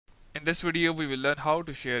In this video, we will learn how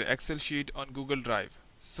to share Excel sheet on Google Drive.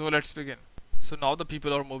 So let's begin. So now the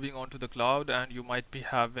people are moving on to the cloud and you might be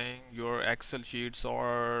having your Excel sheets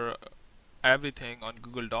or everything on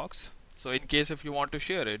Google Docs. So in case if you want to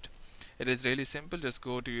share it, it is really simple. Just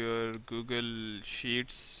go to your Google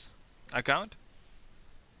Sheets account,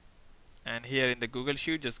 and here in the Google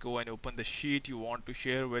Sheet, just go and open the sheet you want to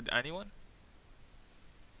share with anyone.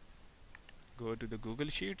 Go to the Google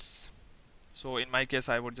Sheets. So in my case,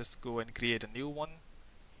 I would just go and create a new one.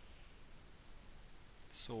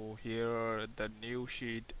 So here the new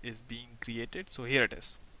sheet is being created. So here it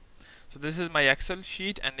is. So this is my Excel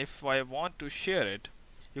sheet, and if I want to share it,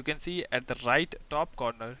 you can see at the right top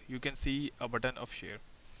corner you can see a button of share.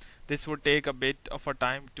 This would take a bit of a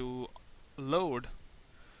time to load,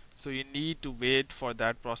 so you need to wait for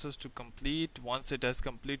that process to complete. Once it has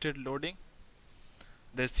completed loading,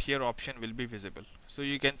 this share option will be visible. So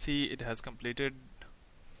you can see it has completed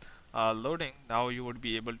loading. Now you would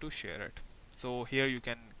be able to share it. So here you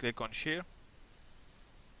can click on share.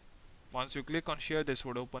 Once you click on share, this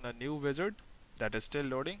would open a new wizard that is still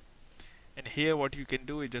loading, and here what you can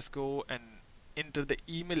do is just go and enter the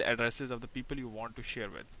email addresses of the people you want to share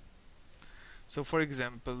with. So for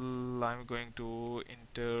example, I'm going to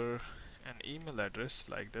enter an email address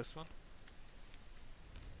like this one.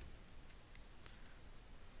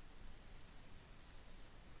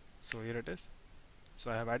 So here it is.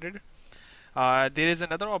 So I have added it. There is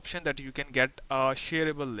another option that you can get a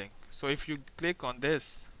shareable link. So if you click on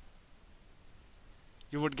this,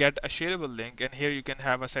 you would get a shareable link, and here you can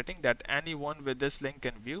have a setting that anyone with this link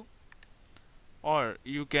can view, or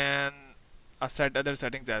you can set other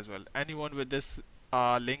settings as well. Anyone with this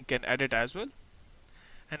link can edit as well,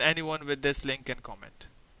 and anyone with this link can comment.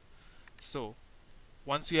 So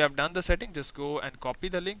once you have done the setting, just go and copy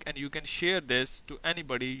the link, and you can share this to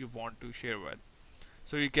anybody you want to share with.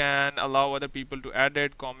 So you can allow other people to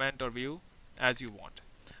edit, comment, or view as you want.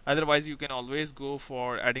 Otherwise, you can always go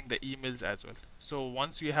for adding the emails as well. So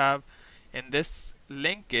once you have in this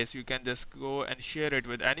link case, you can just go and share it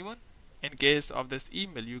with anyone. In case of this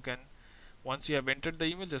email, you can, once you have entered the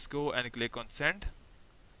email, just go and click on send,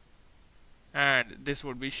 and this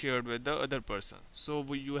would be shared with the other person. So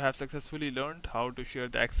you have successfully learned how to share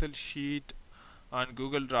the Excel sheet on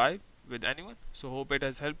Google Drive with anyone. So hope it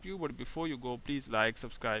has helped you, but before you go, please like,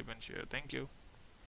 subscribe, and share. Thank you.